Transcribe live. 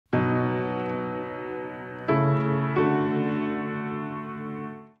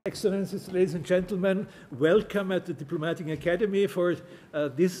Excellencies, ladies and gentlemen, welcome at the Diplomatic Academy for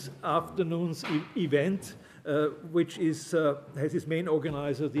this afternoon's event, which has its main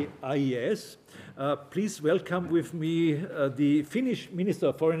organizer, the IES. Please welcome with me the Finnish Minister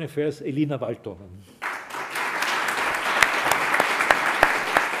of Foreign Affairs, Elina Valtonen.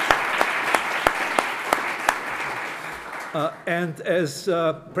 And as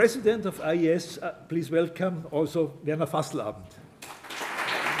President of IES, please welcome also Werner Fasslabend.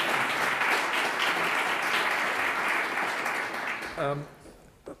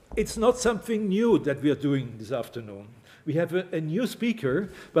 It's not something new that we are doing this afternoon. We have a new speaker,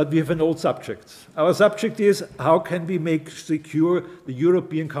 but we have an old subject. Our subject is how can we make secure the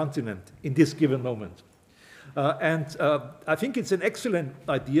European continent in this given moment? I think it's an excellent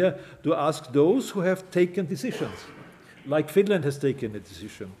idea to ask those who have taken decisions, like Finland has taken a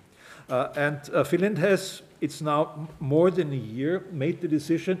decision. Finland has, it's now more than a year, made the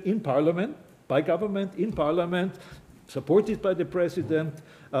decision in parliament, by government, in parliament, supported by the president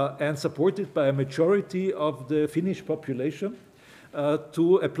and supported by a majority of the Finnish population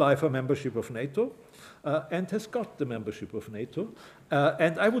to apply for membership of NATO and has got the membership of NATO.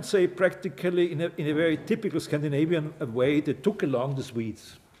 And I would say practically in a very typical Scandinavian way, they took along the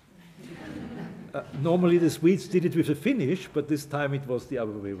Swedes. Normally the Swedes did it with the Finnish, but this time it was the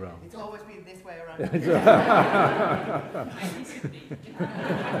other way around. It's always been this way around.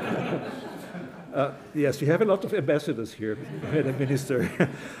 Yes, we have a lot of ambassadors here, Madam Minister.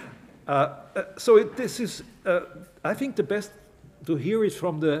 This is, I think, the best to hear it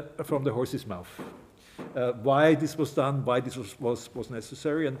from the horse's mouth. Why this was done, why this was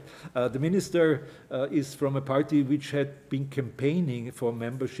necessary, and the minister is from a party which had been campaigning for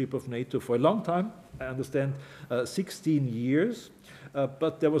membership of NATO for a long time. I understand 16 years,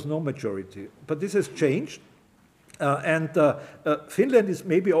 but there was no majority. But this has changed, and Finland is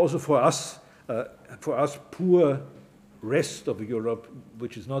maybe also for us poor rest of Europe,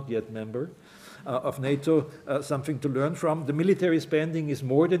 which is not yet member of NATO, something to learn from. The military spending is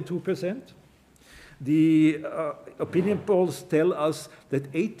more than 2%. The opinion polls tell us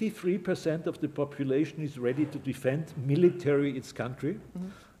that 83% of the population is ready to defend militarily its country. Mm-hmm.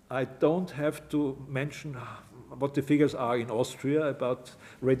 I don't have to mention what the figures are in Austria about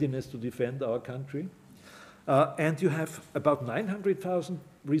readiness to defend our country. And you have about 900,000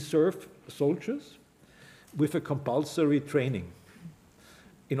 reserve soldiers with a compulsory training.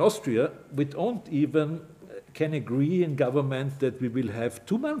 In Austria, we don't even can agree in government that we will have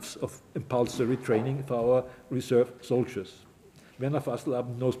 2 months of compulsory training for our reserve soldiers. Werner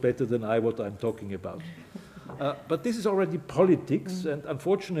Fasslabend knows better than I what I'm talking about. But this is already politics, and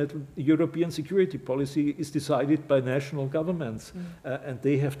unfortunately, European security policy is decided by national governments, and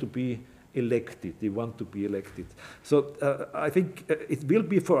they have to be elected. They want to be elected. So I think it will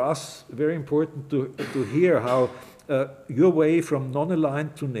be for us very important to hear how your way from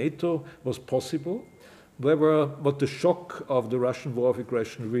non-aligned to NATO was possible, what the shock of the Russian war of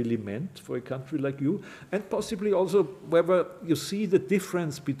aggression really meant for a country like you, and possibly also whether you see the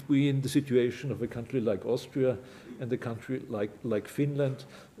difference between the situation of a country like Austria and a country like Finland.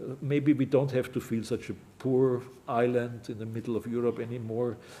 Maybe we don't have to feel such a poor island in the middle of Europe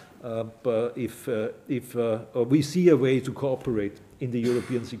anymore, but if we see a way to cooperate in the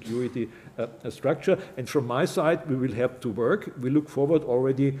European security structure. And from my side, we will have to work. We look forward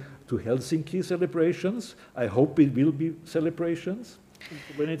already to Helsinki celebrations. I hope it will be celebrations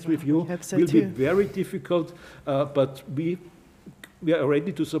when it's with you. So it will be very difficult, but we are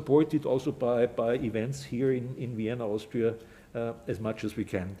ready to support it also by events here in Vienna, Austria, as much as we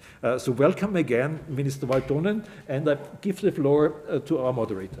can. So welcome again, Minister Valtonen, and I give the floor to our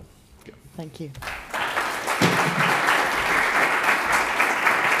moderator. Yeah. Thank you.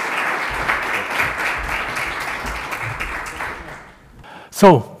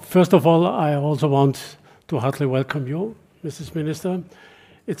 So, first of all, I also want to heartily welcome you, Mrs. Minister.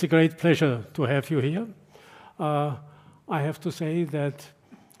 It's a great pleasure to have you here. I have to say that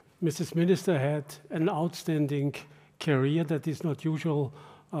Mrs. Minister had an outstanding career that is not usual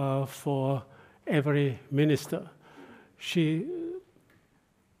for every minister. She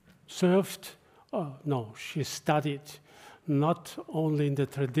she studied not only in the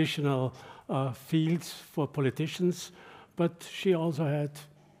traditional fields for politicians, but she also had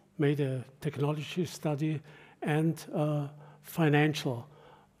made a technology study and financial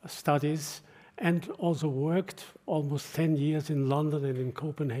studies, and also worked almost 10 years in London and in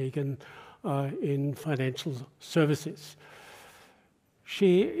Copenhagen in financial services.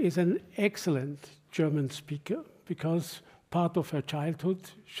 She is an excellent German speaker because part of her childhood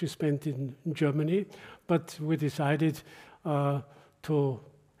she spent in Germany, but we decided to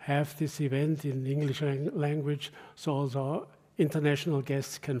have this event in English language, so also international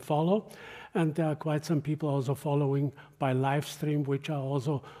guests can follow. And there are quite some people also following by live stream, which I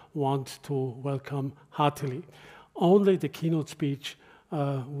also want to welcome heartily. Only the keynote speech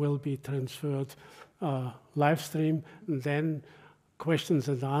will be transferred live stream, and then questions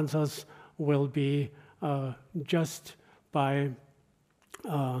and answers will be just by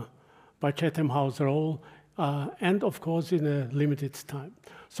Chatham House roll, and of course in a limited time.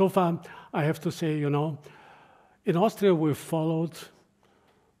 So far, I have to say, in Austria we've followed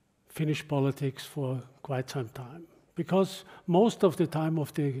Finnish politics for quite some time, because most of the time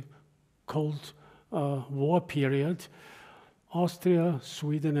of the Cold War period, Austria,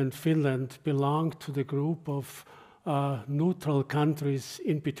 Sweden, and Finland belonged to the group of neutral countries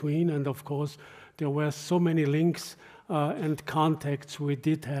in between, and of course there were so many links and contacts we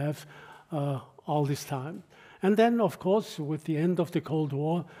did have all this time. And then, of course, with the end of the Cold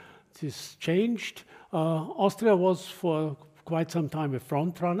War, this changed. Austria was for quite some time a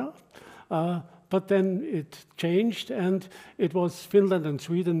front runner, but then it changed, and it was Finland and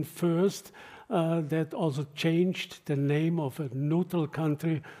Sweden first that also changed the name of a neutral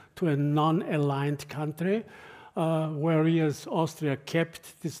country to a non-aligned country, whereas Austria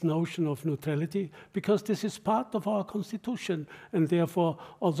kept this notion of neutrality, because this is part of our constitution and therefore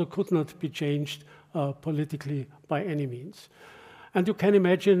also could not be changed politically by any means. And you can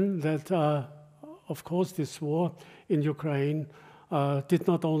imagine that, of course, this war in Ukraine did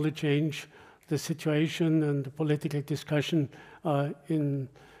not only change the situation and the political discussion in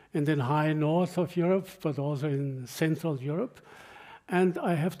the high north of Europe, but also in Central Europe. And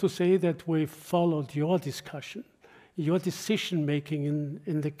I have to say that we followed your discussion, your decision-making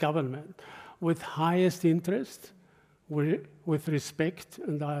in the government with highest interest, with respect,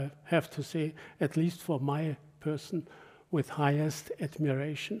 and I have to say, at least for my person, with highest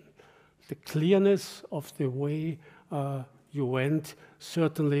admiration. The clearness of the way you went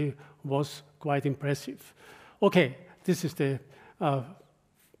certainly was quite impressive. Okay, this is the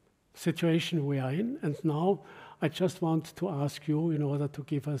situation we are in, and now I just want to ask you, in order to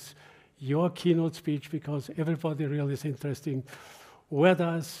give us your keynote speech, because everybody really is interested, where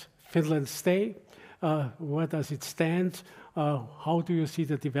does Finland stay? Where does it stand? How do you see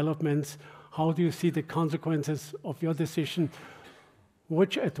the developments? How do you see the consequences of your decision?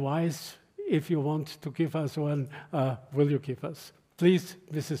 Which advice, if you want to give us one, will you give us? Please,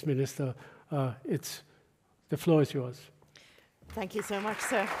 Mrs. Minister, the floor is yours. Thank you so much,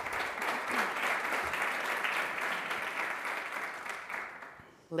 sir.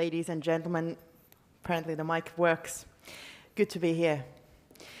 Ladies and gentlemen, apparently the mic works. Good to be here.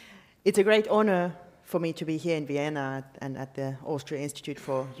 It's a great honor for me to be here in Vienna and at the Austrian Institute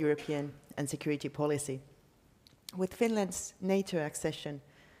for European and Security Policy. With Finland's NATO accession,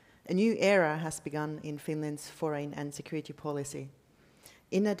 a new era has begun in Finland's foreign and security policy.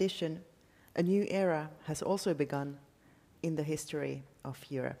 In addition, a new era has also begun in the history of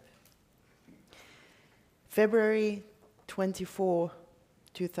Europe. February 24,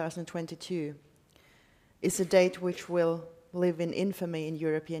 2022 is a date which will live in infamy in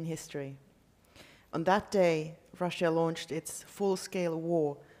European history. On that day, Russia launched its full-scale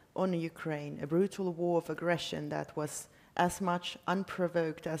war on Ukraine, a brutal war of aggression that was as much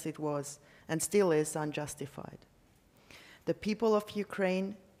unprovoked as it was, and still is, unjustified. The people of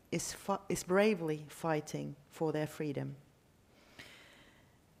Ukraine is bravely fighting for their freedom.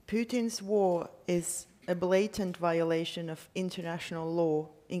 Putin's war is a blatant violation of international law,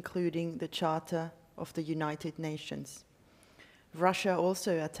 including the Charter of the United Nations. Russia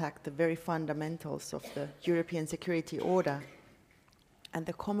also attacked the very fundamentals of the European security order and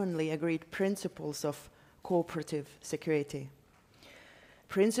the commonly agreed principles of cooperative security.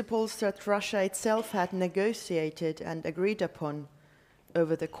 Principles that Russia itself had negotiated and agreed upon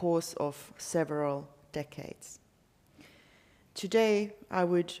over the course of several decades. Today, I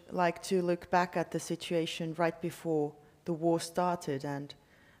would like to look back at the situation right before the war started and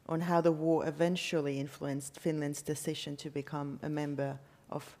on how the war eventually influenced Finland's decision to become a member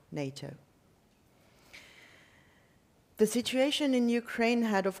of NATO. The situation in Ukraine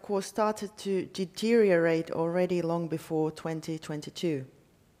had, of course, started to deteriorate already long before 2022.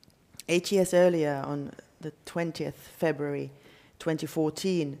 8 years earlier, on the 20th February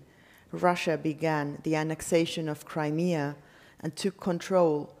 2014, Russia began the annexation of Crimea and took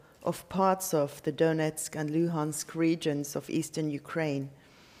control of parts of the Donetsk and Luhansk regions of eastern Ukraine.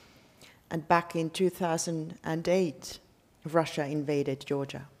 And back in 2008, Russia invaded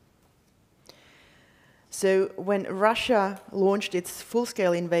Georgia. So when Russia launched its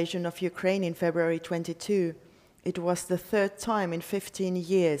full-scale invasion of Ukraine in February 22, It was the third time in 15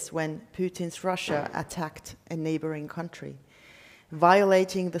 years when Putin's Russia attacked a neighboring country,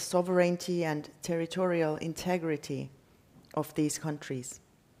 violating the sovereignty and territorial integrity of these countries.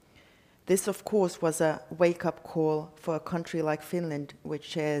 This, of course, was a wake-up call for a country like Finland, which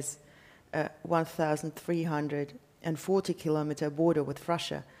shares a 1,340-kilometer border with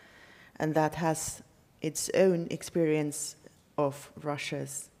Russia, and that has its own experience of Russian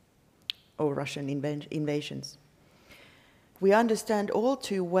invasions. We understand all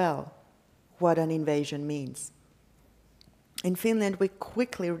too well what an invasion means. In Finland, we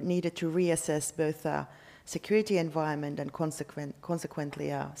quickly needed to reassess both our security environment and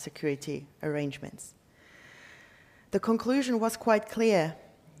consequently our security arrangements. The conclusion was quite clear,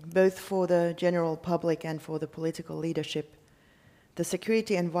 both for the general public and for the political leadership. The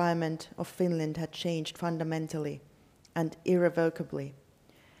security environment of Finland had changed fundamentally and irrevocably.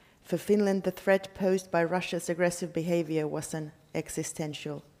 For Finland, the threat posed by Russia's aggressive behavior was an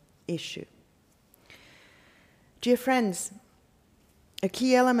existential issue. Dear friends, a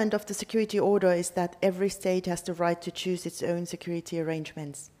key element of the security order is that every state has the right to choose its own security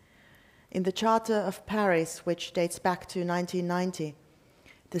arrangements. In the Charter of Paris, which dates back to 1990,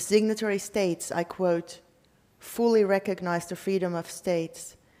 the signatory states, I quote, fully recognize the freedom of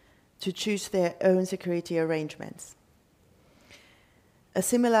states to choose their own security arrangements. A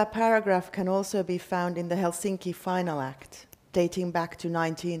similar paragraph can also be found in the Helsinki Final Act, dating back to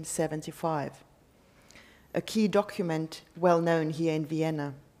 1975, a key document well known here in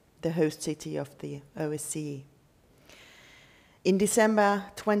Vienna, the host city of the OSCE. In December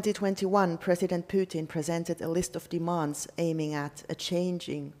 2021, President Putin presented a list of demands aiming at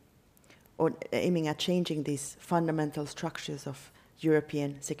changing these fundamental structures of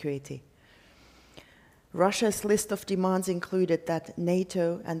European security. Russia's list of demands included that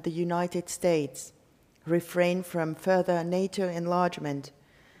NATO and the United States refrain from further NATO enlargement,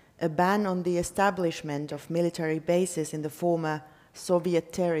 a ban on the establishment of military bases in the former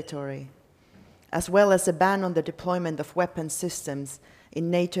Soviet territory, as well as a ban on the deployment of weapon systems in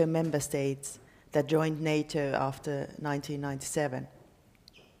NATO member states that joined NATO after 1997.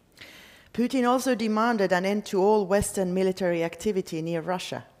 Putin also demanded an end to all Western military activity near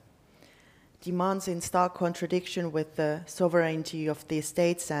Russia, demands in stark contradiction with the sovereignty of the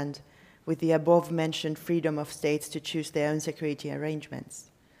states and with the above-mentioned freedom of states to choose their own security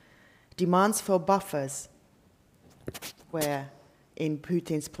arrangements. Demands for buffers were in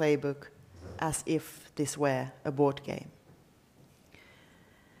Putin's playbook as if this were a board game.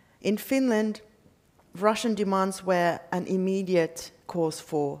 In Finland, Russian demands were an immediate cause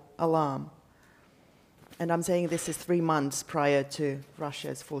for alarm. And I'm saying this is 3 months prior to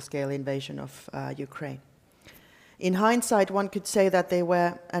Russia's full-scale invasion of Ukraine. In hindsight, one could say that they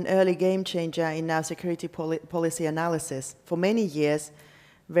were an early game changer in our security policy analysis. For many years,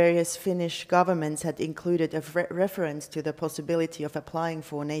 various Finnish governments had included a reference to the possibility of applying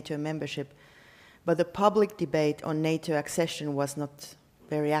for NATO membership, but the public debate on NATO accession was not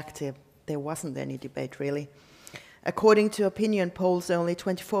very active. There wasn't any debate, really. According to opinion polls, only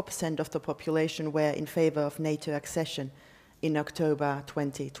 24% of the population were in favor of NATO accession in October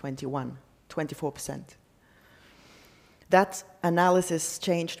 2021, 24%. That analysis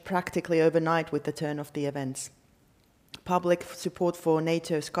changed practically overnight with the turn of the events. Public support for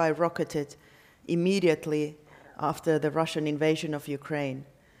NATO skyrocketed immediately after the Russian invasion of Ukraine.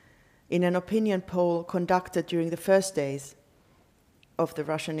 In an opinion poll conducted during the first days of the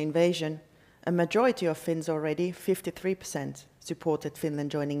Russian invasion, a majority of Finns already, 53%, supported Finland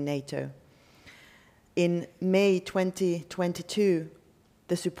joining NATO. In May 2022,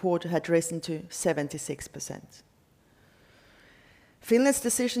 the support had risen to 76%. Finland's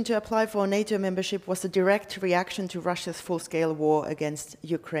decision to apply for NATO membership was a direct reaction to Russia's full-scale war against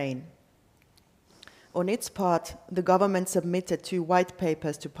Ukraine. On its part, the government submitted 2 white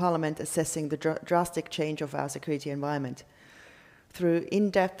papers to Parliament assessing the drastic change of our security environment. Through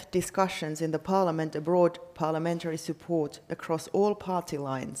in-depth discussions in the Parliament, a broad parliamentary support across all party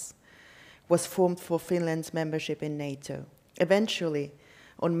lines was formed for Finland's membership in NATO. Eventually,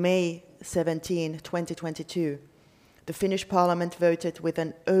 on May 17, 2022, the Finnish Parliament voted with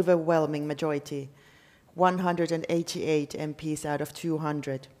an overwhelming majority, 188 MPs out of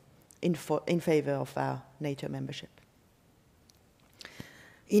 200, in favor of our NATO membership.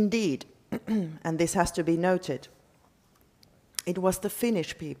 Indeed, and this has to be noted, it was the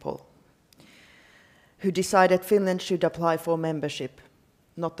Finnish people who decided Finland should apply for membership,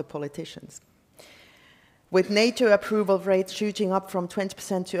 not the politicians. With NATO approval rates shooting up from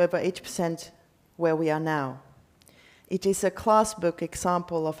 20% to over 80% where we are now, it is a classbook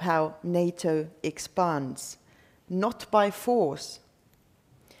example of how NATO expands not by force,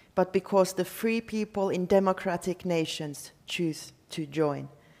 but because the free people in democratic nations choose to join,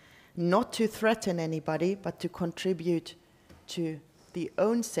 not to threaten anybody, but to contribute to the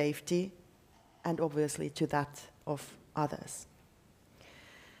own safety and obviously to that of others.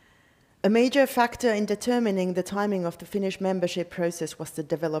 A major factor in determining the timing of the Finnish membership process was the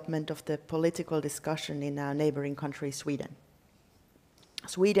development of the political discussion in our neighboring country, Sweden.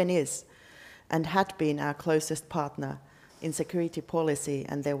 Sweden is and had been our closest partner in security policy,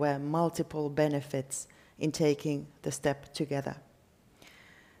 and there were multiple benefits in taking the step together.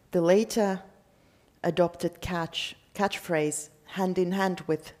 The later adopted catchphrase, hand in hand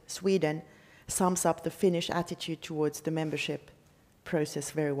with Sweden, sums up the Finnish attitude towards the membership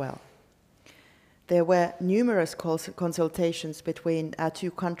process very well. There were numerous consultations between our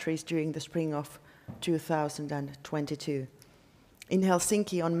two countries during the spring of 2022. In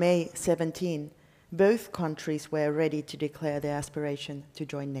Helsinki on May 17, both countries were ready to declare their aspiration to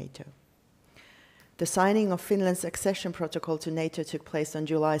join NATO. The signing of Finland's accession protocol to NATO took place on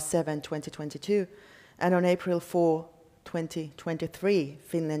July 7, 2022, and on April 4, 2023,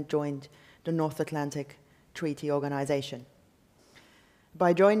 Finland joined the North Atlantic Treaty Organization.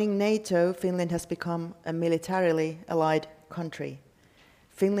 By joining NATO, Finland has become a militarily allied country.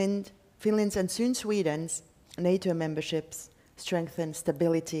 Finland's and soon Sweden's NATO memberships strengthen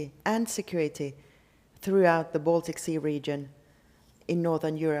stability and security throughout the Baltic Sea region, in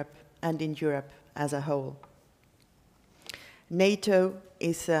Northern Europe and in Europe as a whole. NATO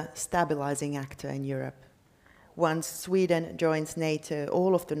is a stabilizing actor in Europe. Once Sweden joins NATO,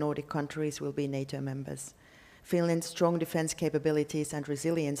 all of the Nordic countries will be NATO members. Finland's strong defense capabilities and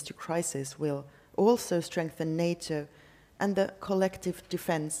resilience to crisis will also strengthen NATO and the collective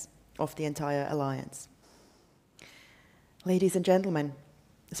defense of the entire alliance. Ladies and gentlemen,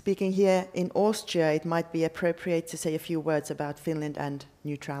 speaking here in Austria, it might be appropriate to say a few words about Finland and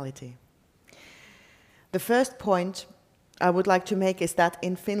neutrality. The first point I would like to make is that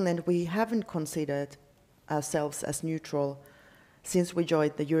in Finland we haven't considered ourselves as neutral since we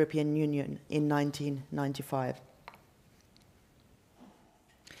joined the European Union in 1995.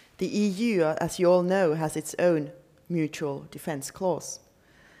 The EU, as you all know, has its own mutual defense clause.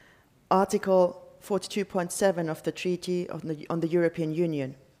 Article 42.7 of the Treaty on the European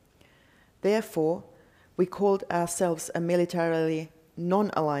Union. Therefore, we called ourselves a militarily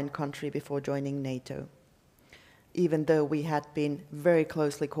non-aligned country before joining NATO, even though we had been very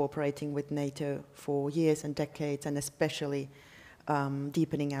closely cooperating with NATO for years and decades, and especially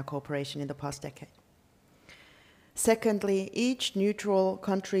deepening our cooperation in the past decade. Secondly, each neutral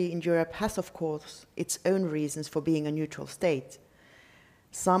country in Europe has, of course, its own reasons for being a neutral state.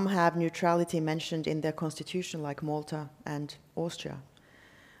 Some have neutrality mentioned in their constitution, like Malta and Austria.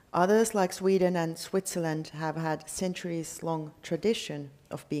 Others, like Sweden and Switzerland, have had centuries-long tradition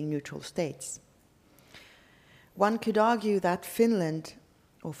of being neutral states. One could argue that Finland,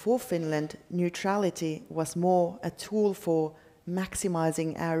 or for Finland, neutrality was more a tool for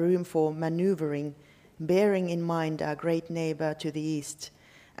maximizing our room for maneuvering, bearing in mind our great neighbor to the east,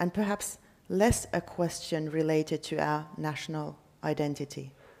 and perhaps less a question related to our national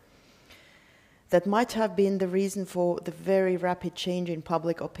identity. That might have been the reason for the very rapid change in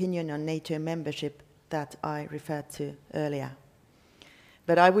public opinion on NATO membership that I referred to earlier.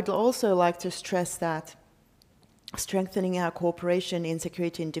 But I would also like to stress that strengthening our cooperation in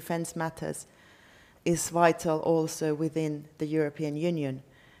security and defense matters is vital also within the European Union,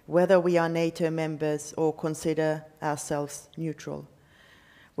 whether we are NATO members or consider ourselves neutral.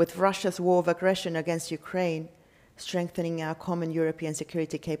 With Russia's war of aggression against Ukraine, strengthening our common European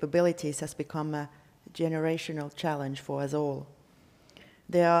security capabilities has become a generational challenge for us all.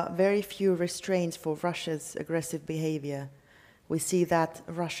 There are very few restraints for Russia's aggressive behavior. We see that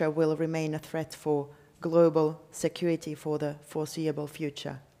Russia will remain a threat for global security for the foreseeable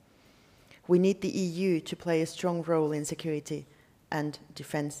future. We need the EU to play a strong role in security and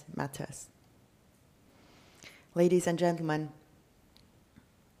defense matters. Ladies and gentlemen,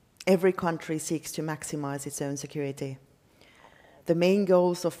 every country seeks to maximize its own security. The main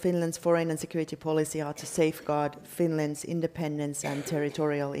goals of Finland's foreign and security policy are to safeguard Finland's independence and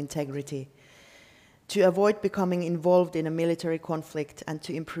territorial integrity, to avoid becoming involved in a military conflict, and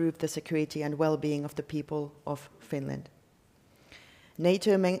to improve the security and well-being of the people of Finland.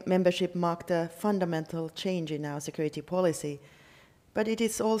 NATO membership marked a fundamental change in our security policy, but it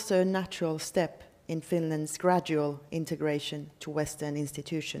is also a natural step in Finland's gradual integration to Western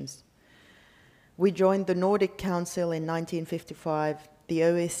institutions. We joined the Nordic Council in 1955, the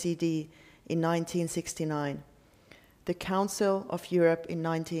OECD in 1969. the Council of Europe in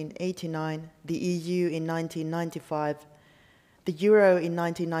 1989, the EU in 1995, the Euro in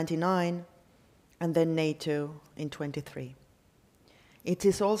 1999, and then NATO in 23. It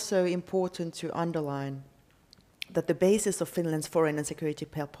is also important to underline that the basis of Finland's foreign and security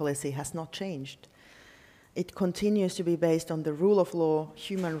policy has not changed. It continues to be based on the rule of law,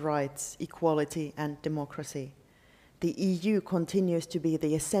 human rights, equality, and democracy. The EU continues to be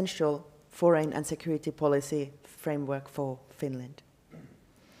the essential foreign and security policy framework for Finland.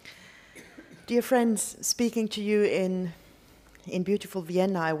 Dear friends, speaking to you in beautiful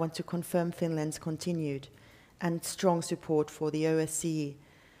Vienna, I want to confirm Finland's continued and strong support for the OSCE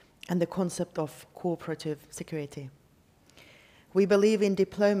and the concept of cooperative security. We believe in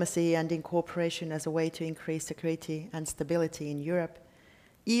diplomacy and in cooperation as a way to increase security and stability in Europe,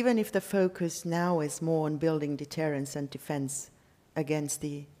 even if the focus now is more on building deterrence and defense against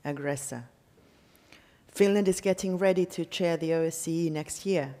the aggressor. Finland is getting ready to chair the OSCE next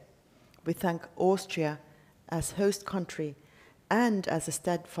year. We thank Austria as host country and as a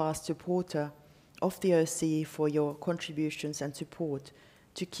steadfast supporter of the OSCE for your contributions and support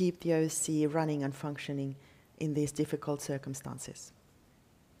to keep the OSCE running and functioning in these difficult circumstances.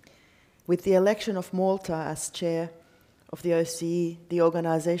 With the election of Malta as chair of the OSCE, the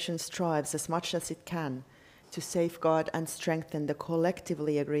organization strives as much as it can to safeguard and strengthen the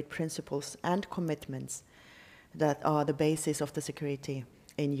collectively agreed principles and commitments that are the basis of the security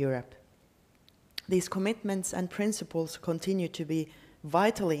in Europe. These commitments and principles continue to be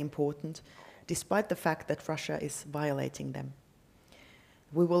vitally important, despite the fact that Russia is violating them.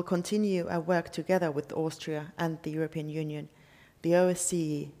 We will continue our work together with Austria and the European Union, the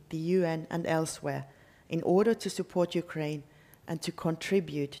OSCE, the UN, and elsewhere in order to support Ukraine and to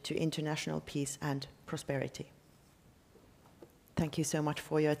contribute to international peace and prosperity. Thank you so much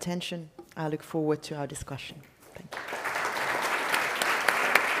for your attention. I look forward to our discussion. Thank you.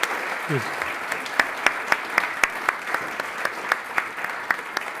 Yes.